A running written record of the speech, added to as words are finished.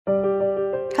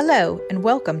Hello, and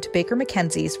welcome to Baker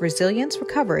McKenzie's Resilience,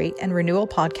 Recovery, and Renewal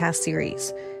podcast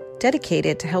series,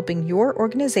 dedicated to helping your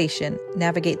organization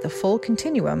navigate the full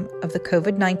continuum of the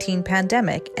COVID-19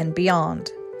 pandemic and beyond.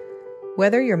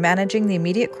 Whether you're managing the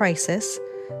immediate crisis,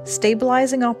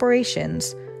 stabilizing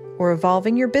operations, or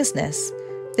evolving your business,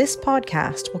 this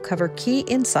podcast will cover key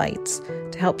insights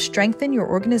to help strengthen your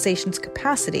organization's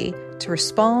capacity to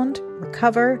respond,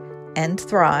 recover, and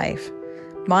thrive.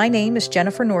 My name is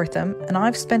Jennifer Northam, and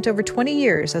I've spent over 20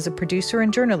 years as a producer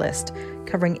and journalist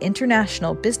covering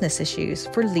international business issues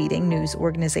for leading news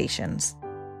organizations.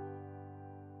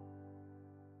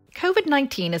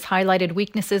 COVID-19 has highlighted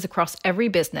weaknesses across every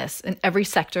business and every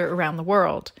sector around the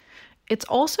world. It's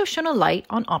also shone a light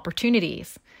on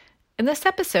opportunities. In this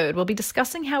episode, we'll be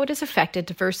discussing how it has affected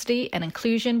diversity and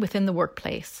inclusion within the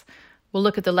workplace. We'll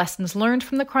look at the lessons learned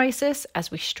from the crisis as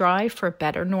we strive for a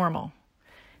better normal.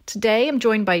 Today, I'm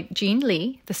joined by Jean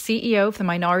Lee, the CEO of the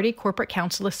Minority Corporate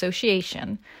Counsel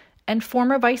Association and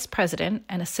former Vice President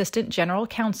and Assistant General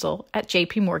Counsel at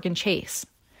JP Morgan Chase.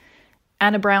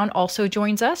 Anna Brown also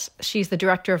joins us. She's the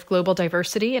Director of Global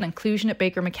Diversity and Inclusion at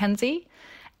Baker McKenzie,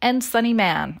 and Sunny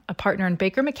Mann, a partner in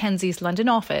Baker McKenzie's London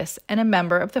office and a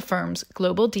member of the firm's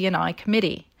Global D&I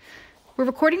Committee. We're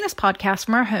recording this podcast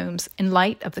from our homes in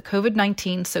light of the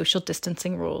COVID-19 social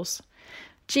distancing rules.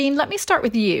 Jean, let me start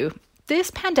with you.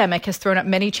 This pandemic has thrown up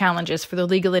many challenges for the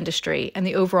legal industry and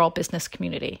the overall business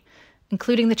community,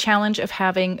 including the challenge of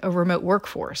having a remote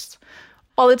workforce.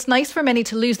 While it's nice for many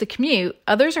to lose the commute,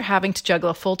 others are having to juggle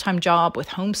a full-time job with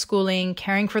homeschooling,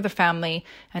 caring for the family,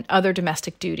 and other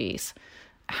domestic duties.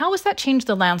 How has that changed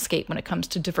the landscape when it comes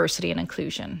to diversity and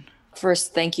inclusion?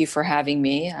 First, thank you for having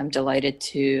me. I'm delighted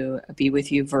to be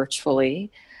with you virtually.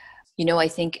 I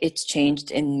think it's changed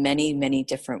in many, many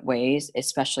different ways,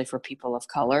 especially for people of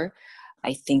color.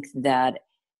 I think that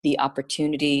the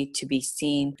opportunity to be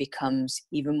seen becomes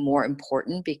even more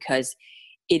important because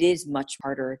it is much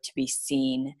harder to be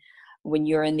seen. When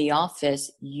you're in the office,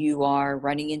 you are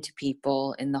running into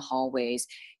people in the hallways.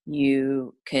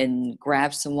 You can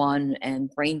grab someone and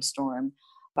brainstorm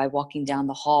by walking down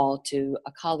the hall to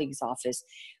a colleague's office.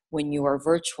 When you are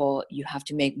virtual, you have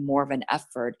to make more of an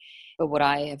effort. But what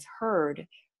I have heard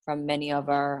from many of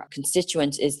our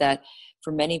constituents is that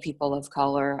for many people of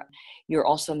color, you're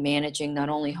also managing not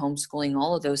only homeschooling,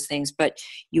 all of those things, but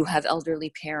you have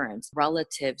elderly parents,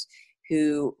 relatives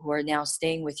who are now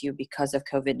staying with you because of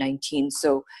COVID-19.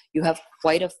 So you have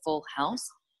quite a full house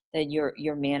that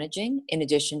you're managing in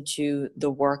addition to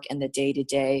the work and the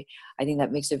day-to-day. I think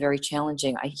that makes it very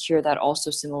challenging. I hear that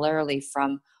also similarly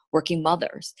from working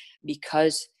mothers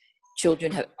because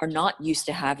children are not used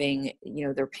to having,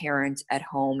 their parents at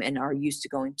home and are used to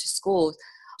going to school.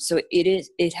 So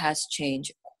it has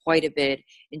changed quite a bit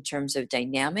in terms of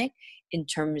dynamic, in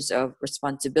terms of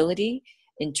responsibility,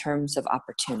 in terms of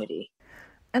opportunity.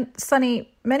 And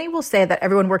Sunny, many will say that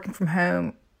everyone working from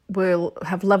home will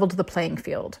have leveled the playing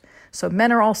field. So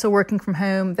men are also working from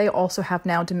home. They also have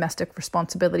now domestic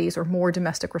responsibilities or more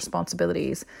domestic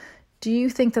responsibilities. Do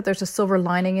you think that there's a silver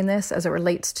lining in this as it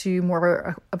relates to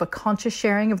more of a conscious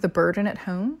sharing of the burden at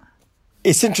home?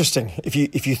 It's interesting. If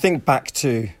you think back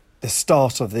to the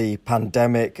start of the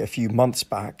pandemic a few months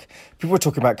back, people were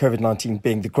talking about COVID-19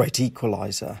 being the great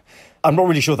equalizer. I'm not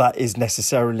really sure that is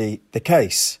necessarily the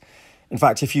case. In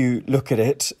fact, if you look at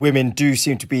it, women do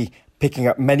seem to be picking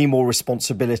up many more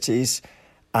responsibilities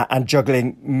and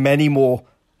juggling many more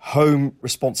home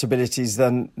responsibilities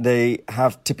than they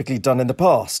have typically done in the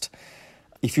past.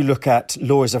 If you look at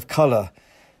lawyers of colour,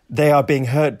 they are being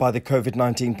hurt by the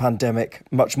COVID-19 pandemic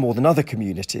much more than other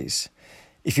communities.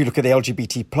 If you look at the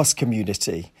LGBT plus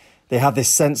community, they have this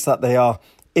sense that they are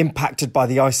impacted by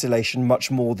the isolation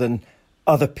much more than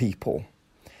other people.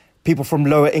 People from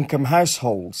lower income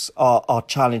households are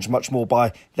challenged much more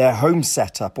by their home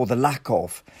setup or the lack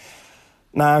of.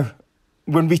 Now,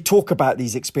 when we talk about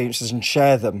these experiences and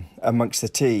share them amongst the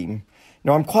team,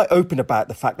 I'm quite open about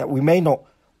the fact that we may not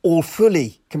all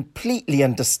fully, completely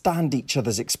understand each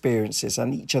other's experiences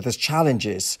and each other's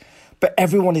challenges, but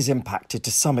everyone is impacted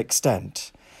to some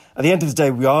extent. At the end of the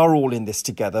day, we are all in this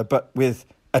together, but with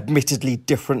admittedly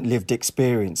different lived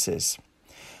experiences.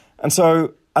 And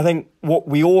so I think what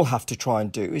we all have to try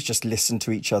and do is just listen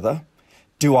to each other,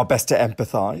 do our best to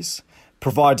empathise,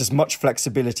 provide as much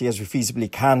flexibility as we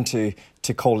feasibly can to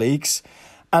colleagues.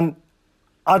 And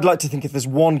I'd like to think if there's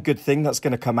one good thing that's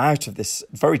going to come out of this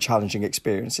very challenging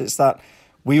experience, it's that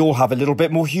we all have a little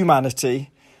bit more humanity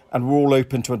and we're all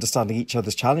open to understanding each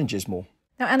other's challenges more.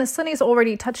 Now, Anna, Sunny's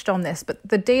already touched on this, but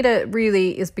the data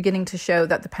really is beginning to show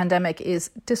that the pandemic is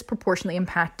disproportionately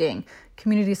impacting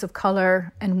communities of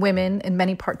color and women in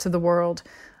many parts of the world.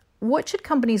 What should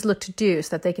companies look to do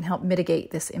so that they can help mitigate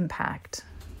this impact?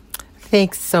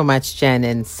 Thanks so much, Jen,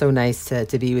 and so nice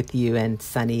to be with you and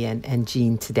Sunny and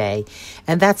Jean today.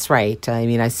 And that's right. I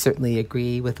mean, I certainly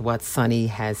agree with what Sunny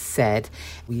has said.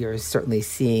 We are certainly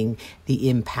seeing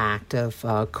the impact of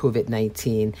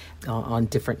COVID-19 on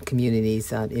different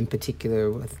communities, in particular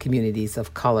with communities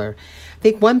of color. I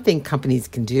think one thing companies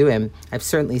can do, and I've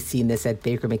certainly seen this at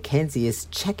Baker McKenzie, is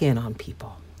check in on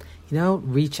people.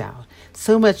 Reach out.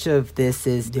 So much of this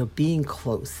is, being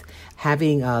close.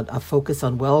 Having a focus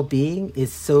on well-being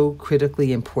is so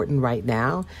critically important right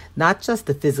now, not just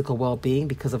the physical well-being,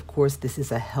 because of course this is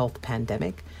a health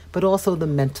pandemic, but also the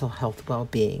mental health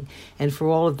well-being. And for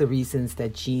all of the reasons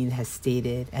that Jean has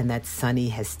stated and that Sunny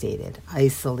has stated,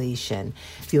 isolation,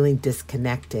 feeling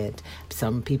disconnected,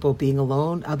 some people being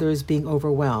alone, others being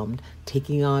overwhelmed,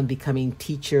 taking on becoming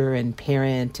teacher and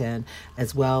parent, and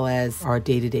as well as our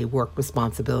day-to-day work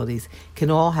responsibilities can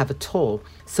all have a toll.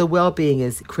 So well-being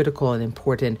is critical and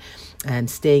important, and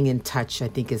staying in touch, I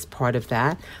think, is part of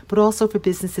that, but also for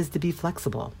businesses to be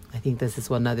flexible. I think this is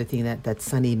one other thing that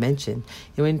Sunny mentioned.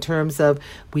 In terms of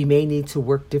we may need to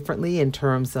work differently in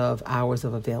terms of hours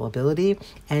of availability,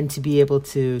 and to be able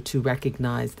to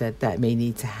recognize that may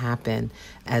need to happen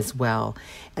as well.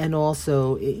 And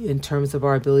also in terms of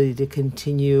our ability to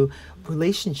continue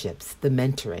relationships, the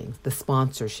mentoring, the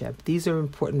sponsorship. These are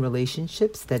important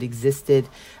relationships that existed,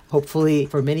 hopefully,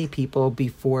 for many people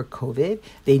before COVID.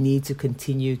 They need to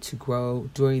continue to grow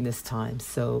during this time.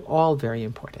 So all very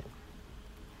important.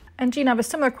 And Jean, I have a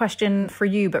similar question for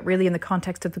you, but really in the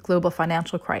context of the global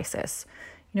financial crisis.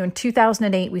 In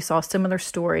 2008, we saw a similar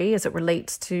story as it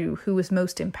relates to who was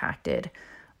most impacted.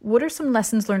 What are some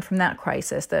lessons learned from that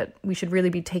crisis that we should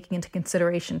really be taking into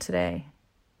consideration today?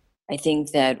 I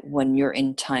think that when you're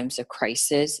in times of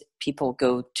crisis, people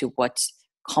go to what's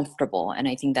comfortable. And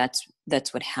I think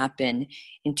that's what happened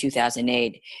in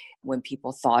 2008 when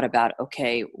people thought about,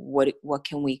 okay, what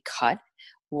can we cut?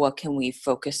 What can we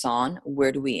focus on?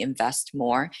 Where do we invest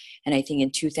more? And I think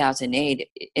in 2008,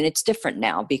 and it's different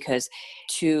now because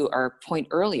to our point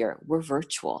earlier, we're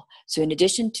virtual. So in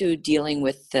addition to dealing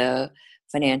with the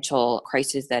financial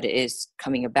crisis that is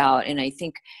coming about, and I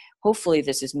think hopefully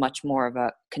this is much more of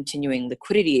a continuing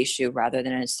liquidity issue rather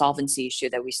than a solvency issue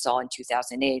that we saw in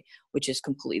 2008, which is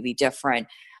completely different.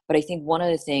 But I think one of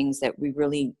the things that we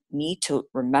really need to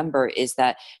remember is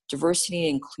that diversity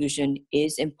and inclusion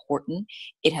is important.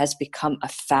 It has become a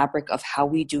fabric of how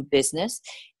we do business.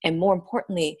 And more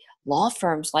importantly, law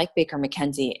firms like Baker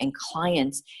McKenzie and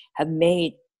clients have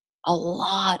made a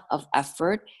lot of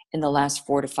effort in the last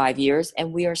 4 to 5 years,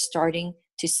 and we are starting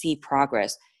to see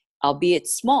progress. Albeit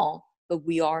small, but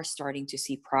we are starting to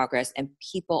see progress, and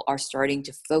people are starting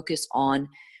to focus on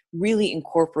really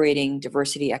incorporating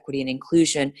diversity, equity, and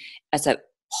inclusion as a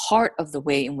part of the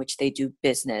way in which they do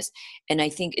business. And I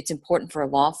think it's important for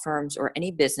law firms or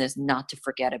any business not to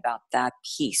forget about that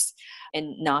piece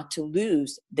and not to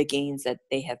lose the gains that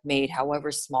they have made,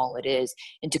 however small it is,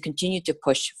 and to continue to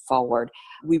push forward.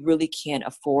 We really can't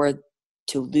afford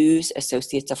to lose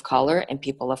associates of color and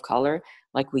people of color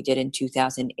like we did in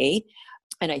 2008.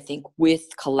 And I think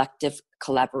with collective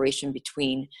collaboration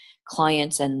between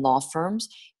clients and law firms,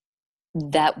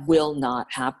 that will not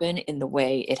happen in the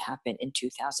way it happened in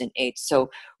 2008. So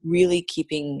really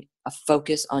keeping a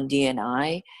focus on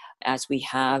D&I as we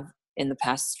have in the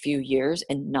past few years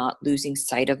and not losing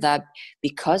sight of that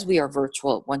because we are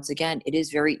virtual. Once again, it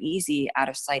is very easy, out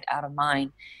of sight, out of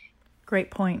mind.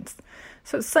 Great points.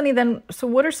 So Sunny, then,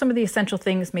 what are some of the essential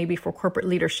things maybe for corporate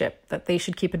leadership that they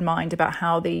should keep in mind about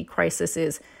how the crisis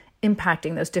is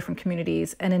impacting those different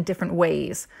communities and in different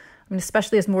ways? I mean,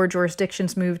 especially as more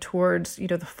jurisdictions move towards,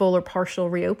 the full or partial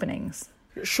reopenings.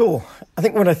 Sure. I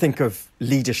think when I think of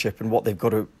leadership and what they've got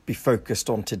to be focused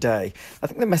on today, I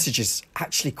think the message is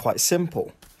actually quite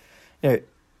simple.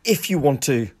 If you want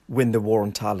to win the war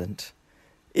on talent,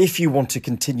 if you want to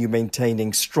continue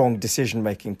maintaining strong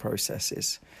decision-making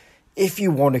processes, if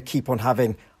you want to keep on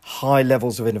having high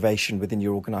levels of innovation within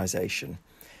your organization,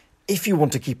 if you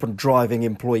want to keep on driving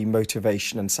employee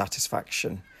motivation and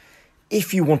satisfaction,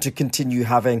 if you want to continue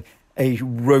having a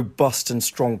robust and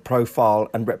strong profile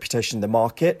and reputation in the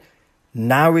market,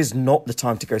 now is not the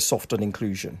time to go soft on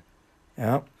inclusion.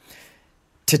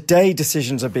 Today,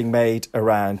 decisions are being made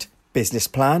around business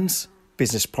plans,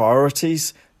 business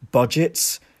priorities,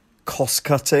 budgets, cost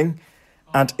cutting,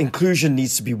 and inclusion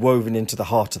needs to be woven into the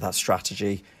heart of that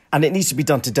strategy. And it needs to be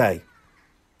done today,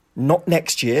 not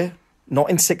next year, not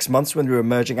in 6 months when we're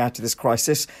emerging out of this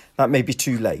crisis. That may be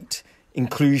too late.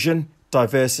 Inclusion,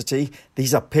 diversity,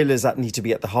 these are pillars that need to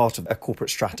be at the heart of a corporate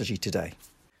strategy today.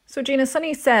 So Gina,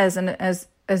 Sunny says, and as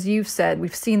as you've said,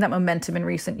 we've seen that momentum in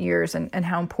recent years and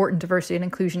how important diversity and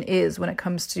inclusion is when it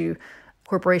comes to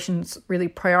corporations really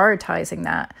prioritizing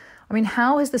that. I mean,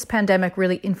 how has this pandemic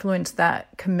really influenced that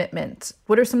commitment?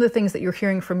 What are some of the things that you're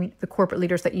hearing from the corporate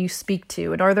leaders that you speak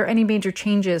to? And are there any major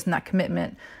changes in that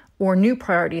commitment or new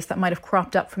priorities that might have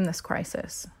cropped up from this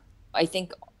crisis? I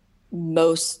think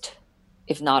most,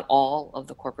 if not all, of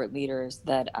the corporate leaders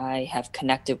that I have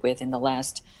connected with in the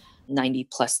last 90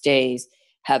 plus days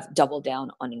have doubled down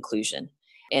on inclusion.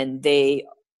 And they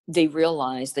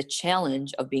realize the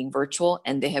challenge of being virtual,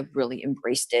 and they have really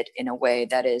embraced it in a way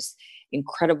that is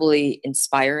incredibly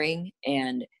inspiring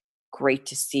and great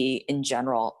to see in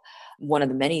general. One of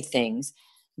the many things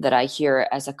that I hear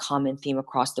as a common theme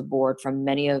across the board from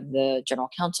many of the general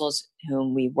counsels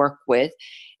whom we work with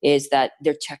is that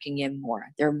they're checking in more.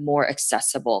 They're more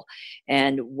accessible.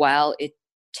 And while it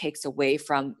takes away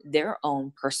from their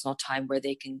own personal time where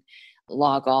they can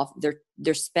log off,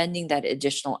 they're spending that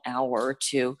additional hour or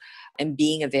two and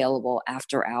being available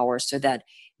after hours so that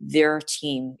their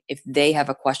team, if they have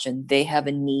a question, they have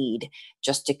a need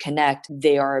just to connect,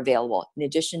 they are available. In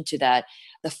addition to that,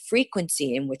 the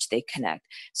frequency in which they connect.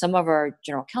 Some of our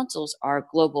general counsels are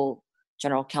global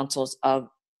general counsels of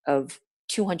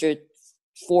 200,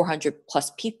 400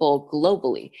 plus people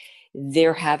globally.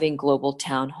 They're having global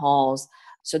town halls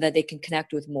so that they can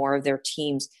connect with more of their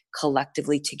teams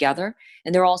collectively together.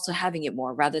 And they're also having it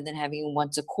more. Rather than having it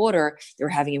once a quarter, they're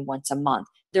having it once a month.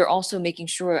 They're also making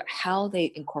sure how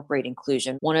they incorporate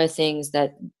inclusion. One of the things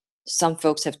that some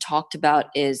folks have talked about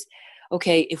is,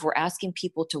 okay, if we're asking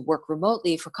people to work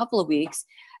remotely for a couple of weeks,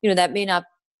 that may not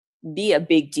be a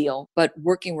big deal, but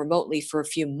working remotely for a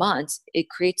few months, it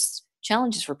creates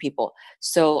challenges for people.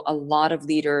 So a lot of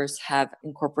leaders have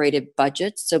incorporated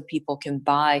budgets so people can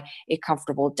buy a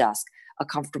comfortable desk, a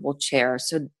comfortable chair,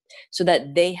 so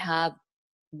that they have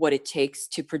what it takes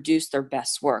to produce their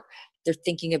best work. They're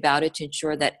thinking about it to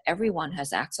ensure that everyone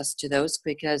has access to those,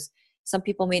 because some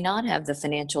people may not have the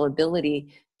financial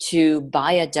ability to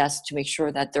buy a desk to make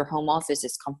sure that their home office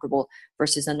is comfortable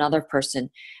versus another person.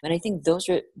 And I think those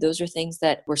are things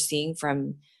that we're seeing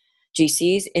from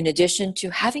GCs, in addition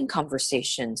to having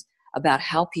conversations about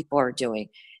how people are doing.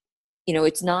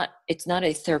 It's not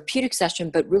a therapeutic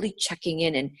session, but really checking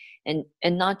in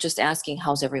and not just asking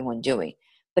how's everyone doing,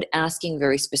 but asking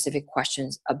very specific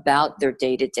questions about their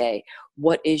day-to-day.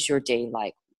 What is your day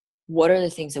like? What are the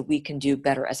things that we can do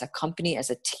better as a company, as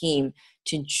a team,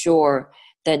 to ensure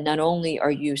that not only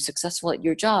are you successful at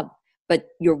your job, but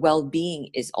your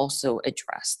well-being is also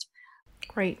addressed?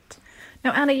 Great.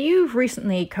 Now, Anna, you've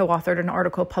recently co-authored an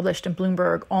article published in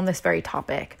Bloomberg on this very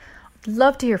topic. I'd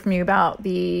love to hear from you about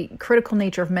the critical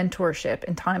nature of mentorship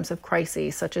in times of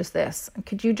crises such as this.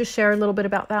 Could you just share a little bit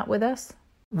about that with us?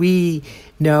 We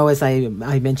know, as I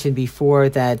mentioned before,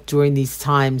 that during these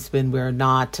times when we're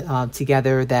not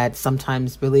together, that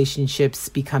sometimes relationships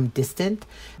become distant,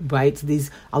 right?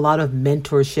 A lot of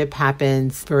mentorship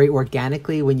happens very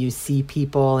organically when you see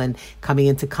people and coming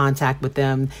into contact with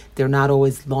them. They're not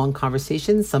always long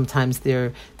conversations. Sometimes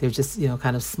they're just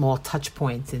kind of small touch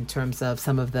points in terms of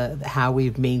some of the how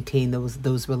we've maintained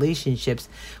those relationships,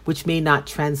 which may not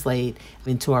translate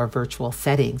into our virtual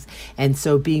settings. And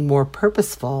so being more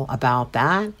purposeful about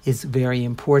that is very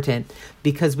important,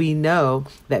 because we know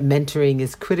that mentoring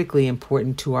is critically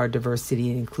important to our diversity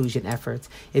and inclusion efforts.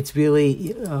 It's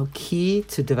really key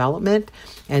to development,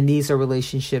 and these are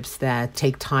relationships that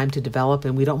take time to develop,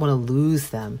 and we don't want to lose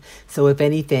them. So if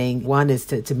anything, one is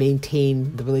to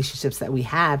maintain the relationships that we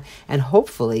have, and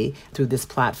hopefully through this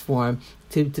platform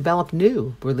to develop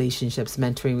new relationships,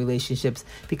 mentoring relationships,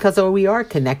 because we are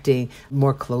connecting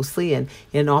more closely, and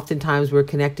oftentimes we're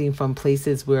connecting from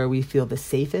places where we feel the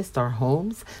safest, our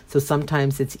homes. So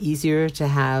sometimes it's easier to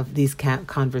have these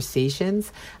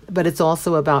conversations, but it's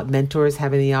also about mentors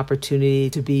having the opportunity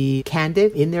to be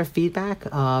candid in their feedback,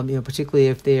 particularly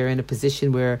if they're in a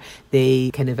position where they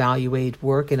can evaluate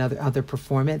work and other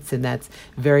performance, and that's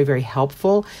very, very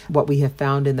helpful. What we have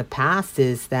found in the past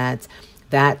is that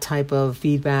type of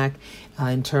feedback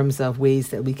in terms of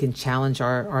ways that we can challenge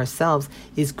ourselves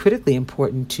is critically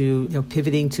important to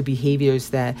pivoting to behaviors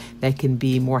that can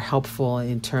be more helpful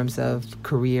in terms of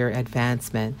career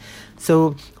advancement.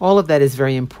 So all of that is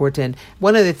very important.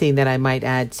 One other thing that I might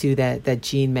add to that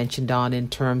Jean mentioned on in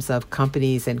terms of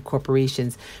companies and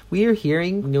corporations, we are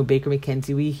hearing, Baker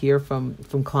McKenzie, we hear from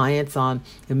clients on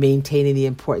maintaining the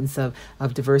importance of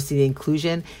diversity and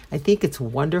inclusion. I think it's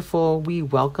wonderful. We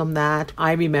welcome that.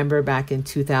 I remember back in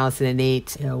 2008,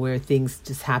 where things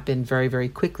just happened very, very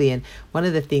quickly. And one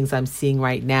of the things I'm seeing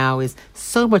right now is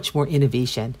so much more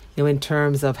innovation. in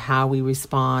terms of how we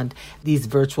respond. These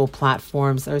virtual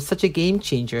platforms are such a game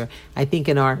changer. I think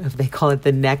in our, if they call it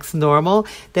the next normal,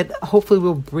 that hopefully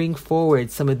will bring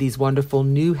forward some of these wonderful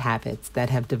new habits that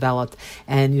have developed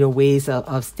and, ways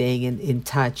of staying in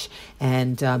touch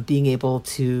and being able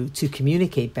to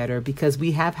communicate better, because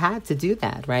we have had to do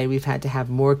that, right? We've had to have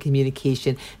more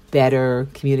communication, better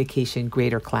communication,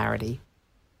 greater clarity.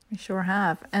 We sure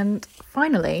have. And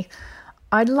finally,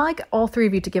 I'd like all three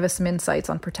of you to give us some insights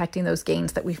on protecting those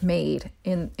gains that we've made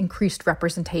in increased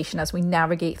representation as we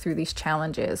navigate through these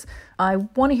challenges. I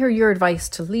want to hear your advice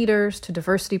to leaders, to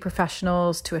diversity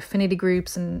professionals, to affinity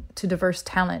groups, and to diverse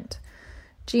talent.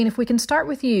 Jean, if we can start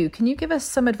with you, can you give us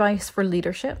some advice for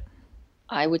leadership?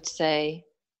 I would say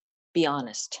be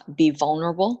honest, be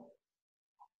vulnerable,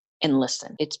 and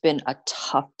listen. It's been a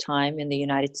tough time in the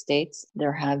United States.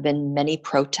 There have been many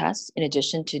protests in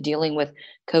addition to dealing with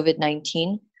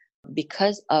COVID-19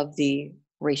 because of the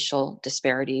racial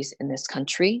disparities in this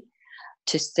country.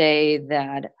 To say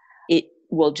that it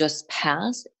will just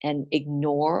pass and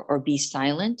ignore or be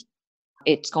silent,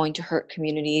 it's going to hurt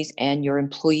communities and your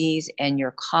employees and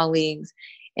your colleagues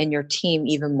and your team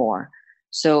even more.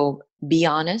 So be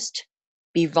honest,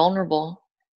 be vulnerable,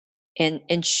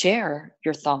 and share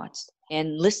your thoughts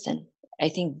and listen. I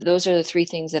think those are the three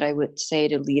things that I would say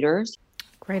to leaders.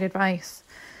 Great advice.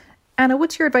 Anna,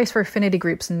 what's your advice for affinity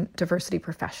groups and diversity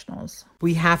professionals?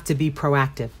 We have to be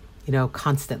proactive,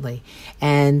 constantly.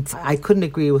 And I couldn't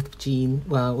agree with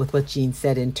with what Jean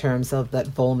said in terms of that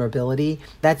vulnerability.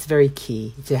 That's very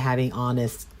key to having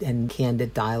honest and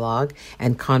candid dialogue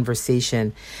and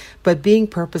conversation. But being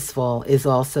purposeful is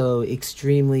also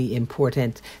extremely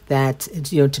important. That,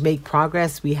 to make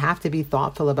progress, we have to be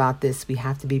thoughtful about this. We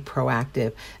have to be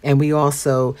proactive. And we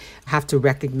also have to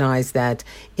recognize that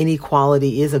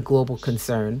inequality is a global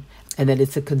concern, and that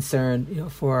it's a concern,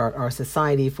 for our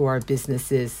society, for our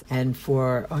businesses, and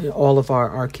for all of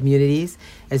our communities.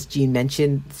 As Jean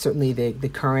mentioned, certainly the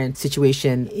current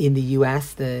situation in the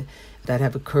U.S., that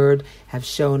have occurred have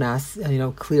shown us,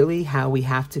 clearly how we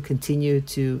have to continue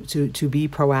to be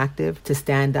proactive, to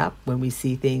stand up when we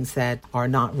see things that are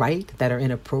not right, that are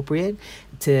inappropriate,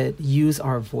 to use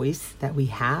our voice that we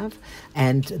have.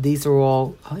 And these are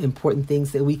all important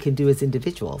things that we can do as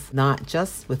individuals, not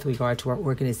just with regard to our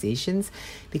organizations,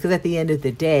 because at the end of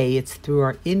the day, it's through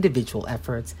our individual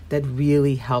efforts that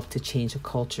really help to change a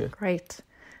culture. Great.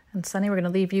 And Sunny, we're going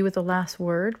to leave you with the last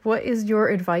word. What is your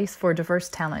advice for diverse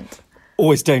talent?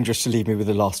 Always dangerous to leave me with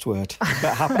the last word,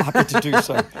 but happy to do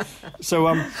so. So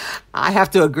I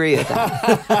have to agree with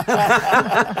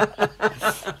that.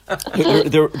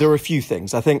 there are a few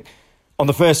things. I think on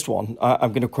the first one,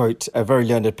 I'm going to quote a very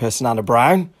learned person, Anna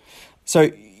Brown.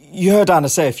 So you heard Anna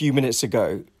say a few minutes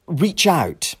ago, reach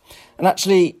out. And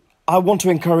actually, I want to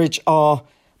encourage our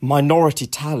minority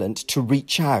talent to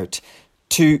reach out,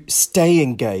 to stay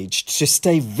engaged, to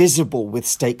stay visible with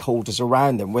stakeholders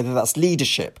around them, whether that's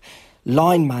leadership,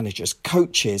 line managers,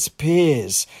 coaches,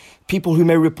 peers, people who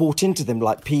may report into them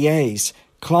like PAs,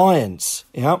 clients.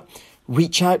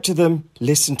 Reach out to them,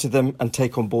 listen to them, and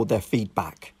take on board their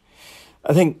feedback.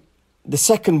 I think the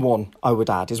second one I would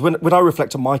add is when I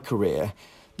reflect on my career,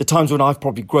 the times when I've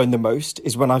probably grown the most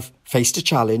is when I've faced a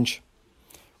challenge.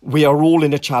 We are all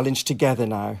in a challenge together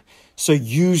now. So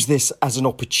use this as an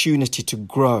opportunity to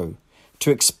grow, to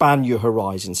expand your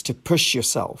horizons, to push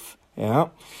yourself.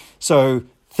 So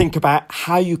think about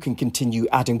how you can continue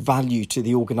adding value to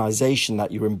the organization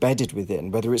that you're embedded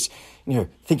within, whether it's,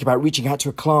 think about reaching out to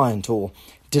a client or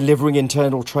delivering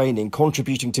internal training,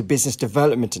 contributing to business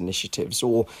development initiatives,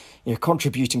 or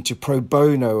contributing to pro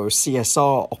bono or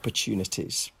CSR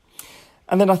opportunities.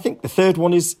 And then I think the third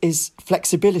one is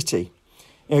flexibility.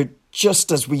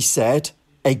 Just as we said,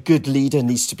 a good leader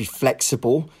needs to be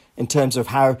flexible in terms of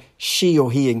how she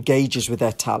or he engages with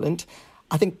their talent.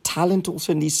 I think talent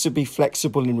also needs to be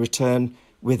flexible in return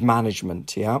with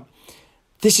management.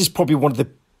 This is probably one of the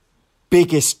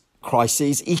biggest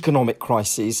crises, economic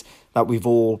crises, that we've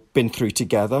all been through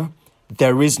together.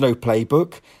 There is no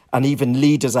playbook, and even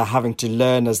leaders are having to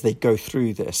learn as they go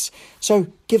through this. So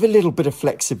give a little bit of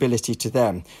flexibility to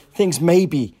them. Things may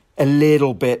be a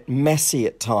little bit messy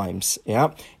at times.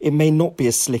 It may not be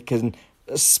as slick and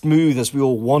as smooth as we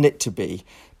all want it to be.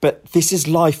 But this is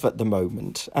life at the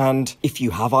moment. And if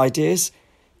you have ideas,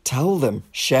 tell them,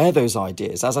 share those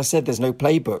ideas. As I said, there's no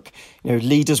playbook.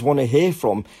 Leaders want to hear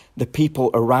from the people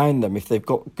around them if they've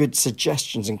got good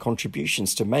suggestions and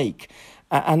contributions to make.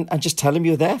 And just tell them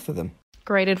you're there for them.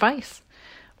 Great advice.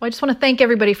 Well, I just want to thank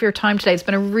everybody for your time today. It's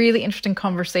been a really interesting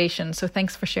conversation. So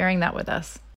thanks for sharing that with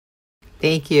us.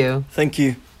 Thank you. Thank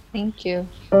you. Thank you.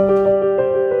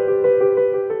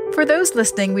 For For those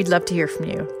listening, we'd love to hear from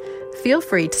you. Feel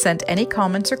free to send any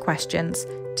comments or questions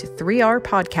to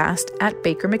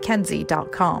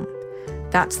 3rpodcast@bakermckenzie.com.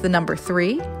 That's the number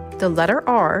 3, the letter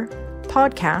R,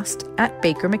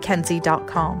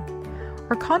 podcast@bakermckenzie.com.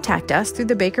 Or contact us through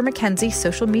the Baker McKenzie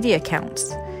social media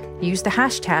accounts. Use the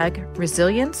hashtag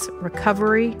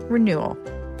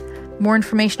 #ResilienceRecoveryRenewal. More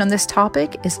information on this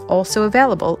topic is also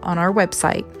available on our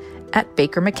website at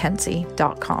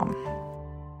bakermckenzie.com.